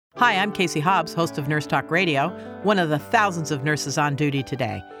Hi, I'm Casey Hobbs, host of Nurse Talk Radio, one of the thousands of nurses on duty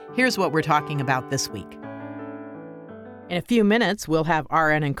today. Here's what we're talking about this week. In a few minutes, we'll have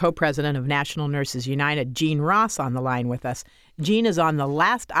RN and co-president of National Nurses United, Jean Ross, on the line with us. Jean is on the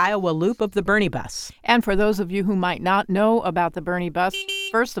last Iowa loop of the Bernie bus. And for those of you who might not know about the Bernie bus,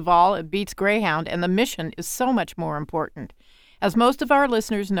 first of all, it beats Greyhound, and the mission is so much more important. As most of our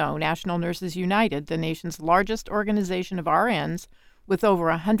listeners know, National Nurses United, the nation's largest organization of RNs, with over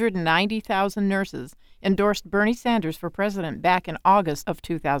 190,000 nurses, endorsed Bernie Sanders for president back in August of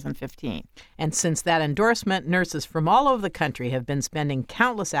 2015. And since that endorsement, nurses from all over the country have been spending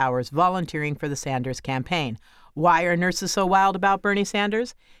countless hours volunteering for the Sanders campaign. Why are nurses so wild about Bernie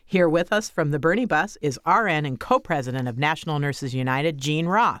Sanders? Here with us from the Bernie bus is RN and co-president of National Nurses United, Jean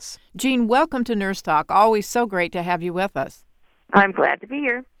Ross. Jean, welcome to Nurse Talk. Always so great to have you with us. I'm glad to be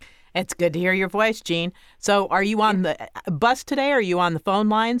here. It's good to hear your voice, Jean. So are you on the bus today? Or are you on the phone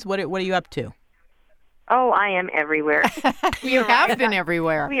lines? What are you up to? Oh, I am everywhere. You have been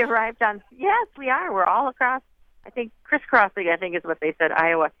everywhere. We arrived on, yes, we are. We're all across, I think, crisscrossing, I think is what they said,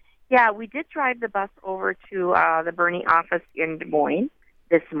 Iowa. Yeah, we did drive the bus over to the Bernie office in Des Moines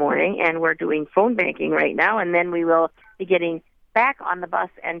this morning, and we're doing phone banking right now, and then we will be getting back on the bus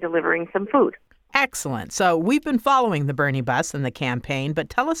and delivering some food. Excellent. So we've been following the Bernie bus and the campaign, but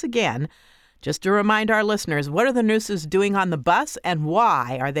tell us again, just to remind our listeners, what are the nurses doing on the bus and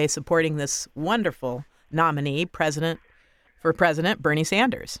why are they supporting this wonderful nominee, President Bernie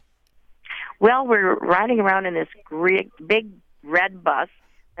Sanders? Well, we're riding around in this big red bus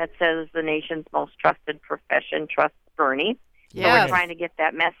that says the nation's most trusted profession trusts Bernie. Yes. So we're trying to get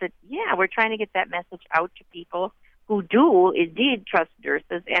that message. Yeah, we're trying to get that message out to people who do indeed trust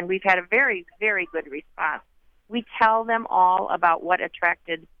nurses, and we've had a very, very good response. We tell them all about what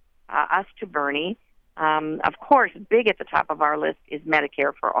attracted us to Bernie. Of course, big at the top of our list is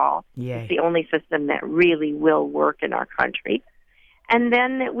Medicare for All. Yay. It's the only system that really will work in our country. And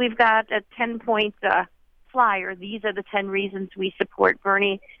then we've got a 10-point flyer. These are the 10 reasons we support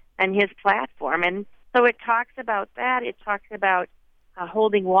Bernie and his platform. And so it talks about that. It talks about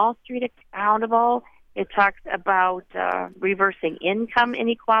holding Wall Street accountable. It talks about reversing income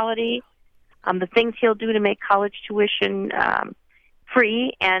inequality, the things he'll do to make college tuition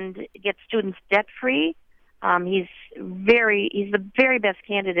free and get students debt-free. He's the very best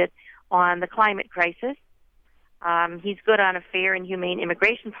candidate on the climate crisis. He's good on a fair and humane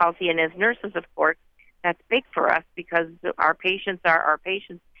immigration policy, and as nurses, of course, that's big for us because our patients are our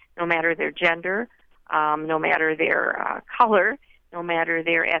patients no matter their gender, no matter their color, no matter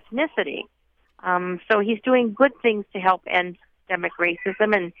their ethnicity. So he's doing good things to help end systemic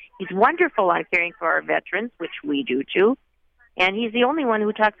racism, and he's wonderful on caring for our veterans, which we do too. And he's the only one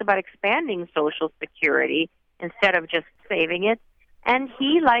who talks about expanding Social Security instead of just saving it. And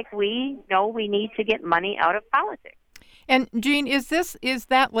he, like we know, we need to get money out of politics. And Jean, is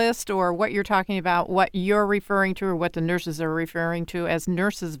that list or what you're talking about what you're referring to or what the nurses are referring to as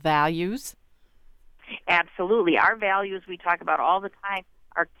nurses' values? Absolutely. Our values we talk about all the time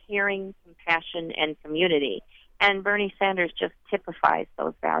are caring, compassion, and community. And Bernie Sanders just typifies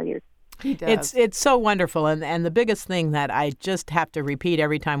those values. He does. It's so wonderful. And the biggest thing that I just have to repeat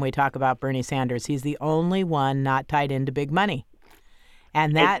every time we talk about Bernie Sanders, he's the only one not tied into big money.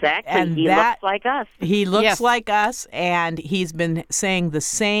 And that exactly. And he looks like us. He looks Yes. like us, and he's been saying the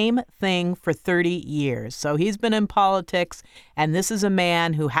same thing for 30 years. So he's been in politics, and this is a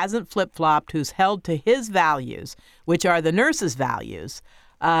man who hasn't flip-flopped, who's held to his values, which are the nurses' values.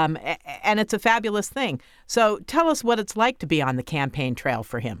 And it's a fabulous thing. So tell us what it's like to be on the campaign trail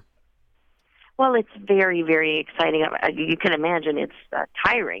for him. Well, it's very, very exciting. You can imagine it's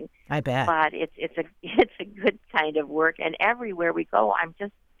tiring. I bet. But it's a good kind of work. And everywhere we go, I'm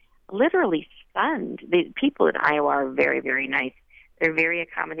just literally stunned. The people in Iowa are very, very nice. They're very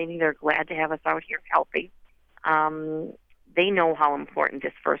accommodating. They're glad to have us out here helping. They know how important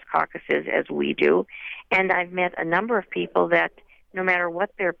this first caucus is, as we do. And I've met a number of people that, no matter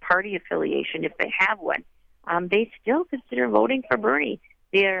what their party affiliation, if they have one, they still consider voting for Bernie.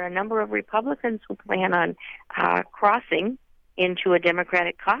 There are a number of Republicans who plan on crossing into a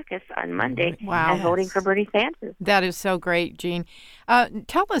Democratic caucus on Monday and voting for Bernie Sanders. That is so great, Jean.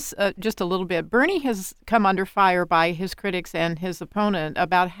 Tell us just a little bit. Bernie has come under fire by his critics and his opponent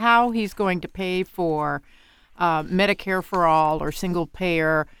about how he's going to pay for Medicare for all or single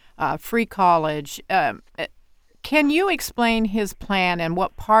payer, free college. Can you explain his plan and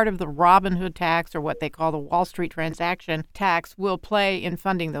what part of the Robin Hood tax, or what they call the Wall Street transaction tax, will play in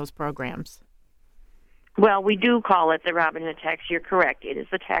funding those programs? Well, we do call it the Robin Hood tax. You're correct. It is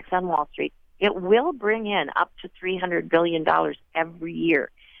the tax on Wall Street. It will bring in up to $300 billion every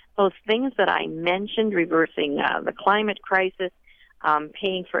year. those things that I mentioned, reversing the climate crisis,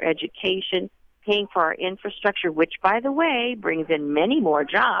 paying for education, paying for our infrastructure, which, by the way, brings in many more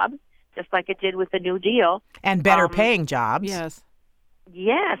jobs, just like it did with the New Deal. And better paying jobs. Yes.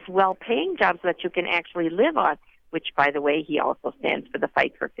 Yes, well-paying jobs that you can actually live on, which, by the way, he also stands for the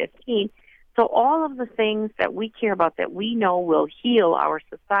Fight for 15. So all of the things that we care about that we know will heal our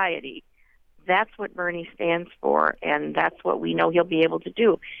society, that's what Bernie stands for, and that's what we know he'll be able to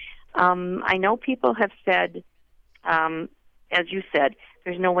do. I know people have said, as you said,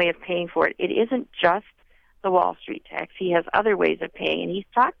 there's no way of paying for it. It isn't just the Wall Street tax. He has other ways of paying, and he's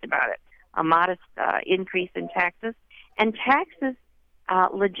talked about it, a modest increase in taxes, and taxes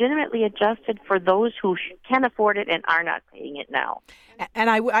legitimately adjusted for those who can afford it and are not paying it now. And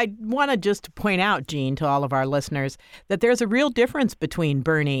I want to just point out, Jean, to all of our listeners, that there's a real difference between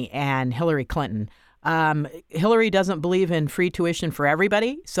Bernie and Hillary Clinton. Hillary doesn't believe in free tuition for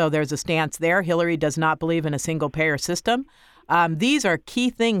everybody, so there's a stance there. Hillary does not believe in a single-payer system. These are key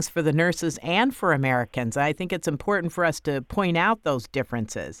things for the nurses and for Americans. I think it's important for us to point out those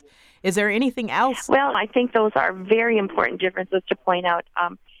differences. Is there anything else? Well, I think those are very important differences to point out.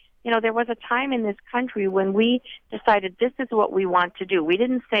 There was a time in this country when we decided this is what we want to do. We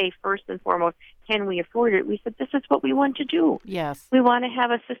didn't say first and foremost, can we afford it? We said this is what we want to do. Yes. We want to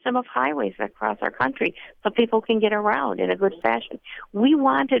have a system of highways across our country so people can get around in a good fashion. We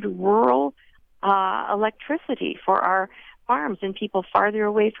wanted rural electricity for our farms and people farther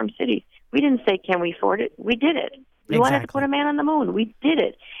away from cities. We didn't say, can we afford it? We did it. We wanted to put a man on the moon. We did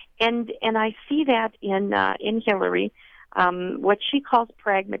it. And I see that in Hillary. What she calls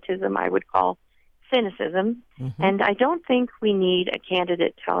pragmatism, I would call cynicism. Mm-hmm. And I don't think we need a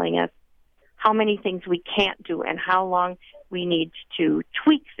candidate telling us how many things we can't do and how long we need to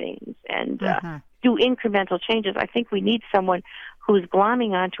tweak things and do incremental changes. I think we need someone who's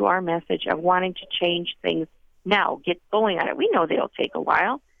glomming onto our message of wanting to change things now, get going on it. We know they'll take a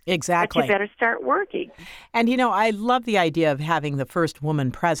while. Exactly. But you better start working. And, I love the idea of having the first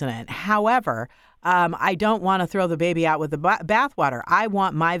woman president. However, I don't want to throw the baby out with the bathwater. I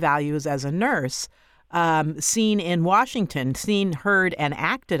want my values as a nurse seen in Washington, seen, heard, and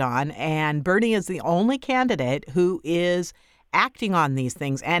acted on. And Bernie is the only candidate who is acting on these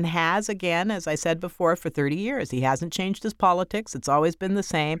things and has, again, as I said before, for 30 years. He hasn't changed his politics. It's always been the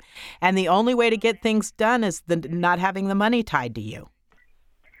same. And the only way to get things done is not having the money tied to you.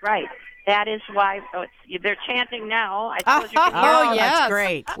 Right. That is why they're chanting now. I suppose you can hear yes. That's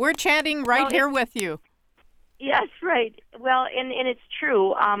great. We're chanting here with you. Yes, right. Well, and it's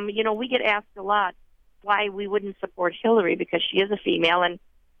true. We get asked a lot why we wouldn't support Hillary because she is a female, and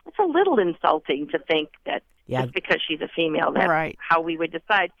it's a little insulting to think that just because she's a female, that's how we would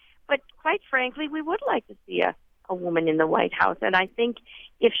decide. But quite frankly, we would like to see a woman in the White House, and I think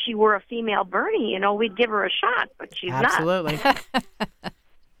if she were a female Bernie, we'd give her a shot, but she's not. Absolutely.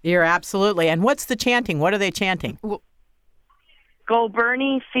 You're absolutely. And what's the chanting? What are they chanting? Go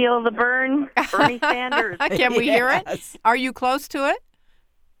Bernie, feel the burn, Bernie Sanders. Can we hear it? Are you close to it?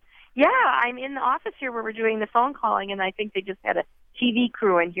 Yeah, I'm in the office here where we're doing the phone calling, and I think they just had a TV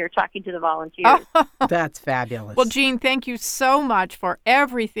crew in here talking to the volunteers. That's fabulous. Well, Jean, thank you so much for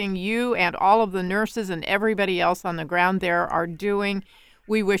everything you and all of the nurses and everybody else on the ground there are doing.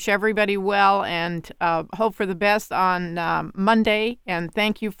 We wish everybody well and hope for the best on Monday. And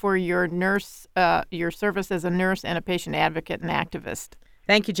thank you for your service as a nurse and a patient advocate and activist.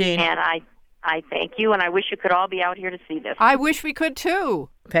 Thank you, Jean. And I thank you, and I wish you could all be out here to see this. I wish we could, too.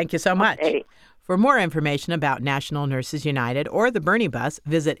 Thank you so much. Okay. For more information about National Nurses United or the Bernie Bus,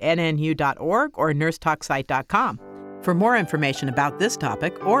 visit nnu.org or nursetalksite.com. For more information about this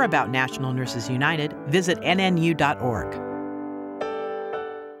topic or about National Nurses United, visit nnu.org.